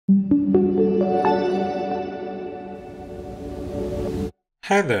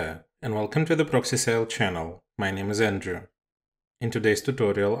Hi there, and welcome to the Proxy Sale channel. My name is Andrew. In today's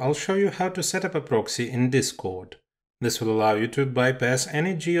tutorial, I'll show you how to set up a proxy in Discord. This will allow you to bypass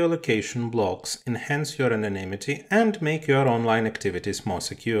any geolocation blocks, enhance your anonymity, and make your online activities more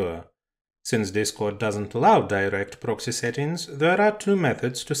secure. Since Discord doesn't allow direct proxy settings, there are two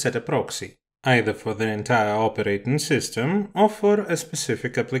methods to set a proxy, either for the entire operating system or for a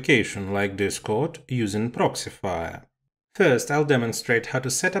specific application like Discord using Proxyfire. First, I'll demonstrate how to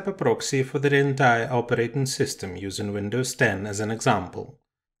set up a proxy for the entire operating system using Windows 10 as an example.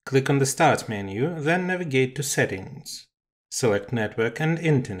 Click on the Start menu, then navigate to Settings. Select Network and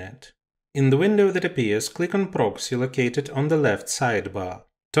Internet. In the window that appears, click on Proxy located on the left sidebar.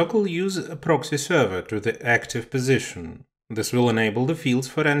 Toggle Use a Proxy Server to the active position. This will enable the fields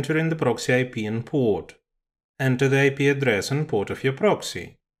for entering the proxy IP and port. Enter the IP address and port of your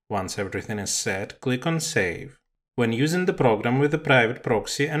proxy. Once everything is set, click on Save. When using the program with a private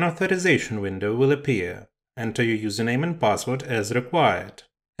proxy, an authorization window will appear. Enter your username and password as required.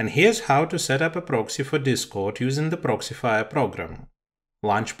 And here's how to set up a proxy for Discord using the Proxyfire program.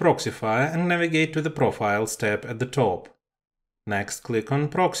 Launch Proxyfire and navigate to the Profiles tab at the top. Next, click on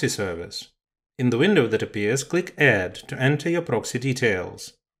Proxy Service. In the window that appears, click Add to enter your proxy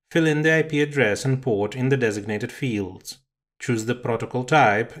details. Fill in the IP address and port in the designated fields. Choose the protocol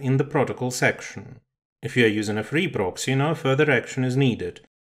type in the Protocol section. If you are using a free proxy, no further action is needed.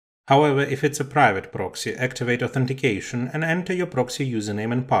 However, if it's a private proxy, activate authentication and enter your proxy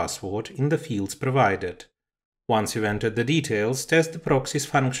username and password in the fields provided. Once you've entered the details, test the proxy's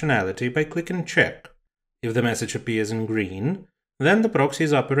functionality by clicking Check. If the message appears in green, then the proxy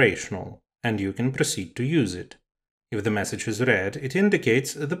is operational, and you can proceed to use it. If the message is red, it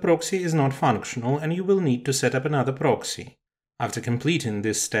indicates the proxy is not functional and you will need to set up another proxy. After completing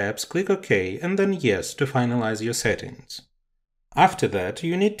these steps, click OK and then Yes to finalize your settings. After that,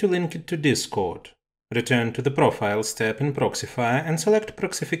 you need to link it to Discord. Return to the Profiles tab in Proxyfire and select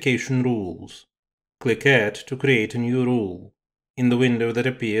Proxification Rules. Click Add to create a new rule. In the window that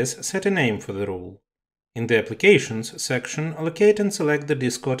appears, set a name for the rule. In the Applications section, locate and select the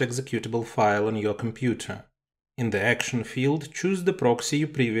Discord executable file on your computer. In the Action field, choose the proxy you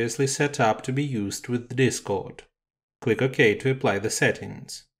previously set up to be used with Discord. Click OK to apply the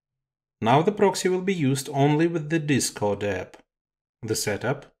settings. Now the proxy will be used only with the Discord app. The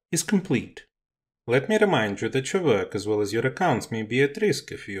setup is complete. Let me remind you that your work as well as your accounts may be at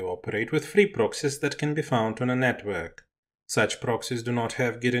risk if you operate with free proxies that can be found on a network. Such proxies do not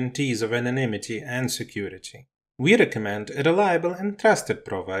have guarantees of anonymity and security. We recommend a reliable and trusted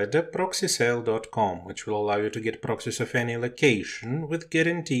provider, ProxySale.com, which will allow you to get proxies of any location with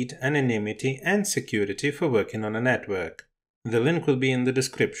guaranteed anonymity and security for working on a network. The link will be in the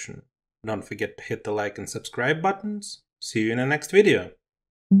description. Don't forget to hit the like and subscribe buttons. See you in the next video.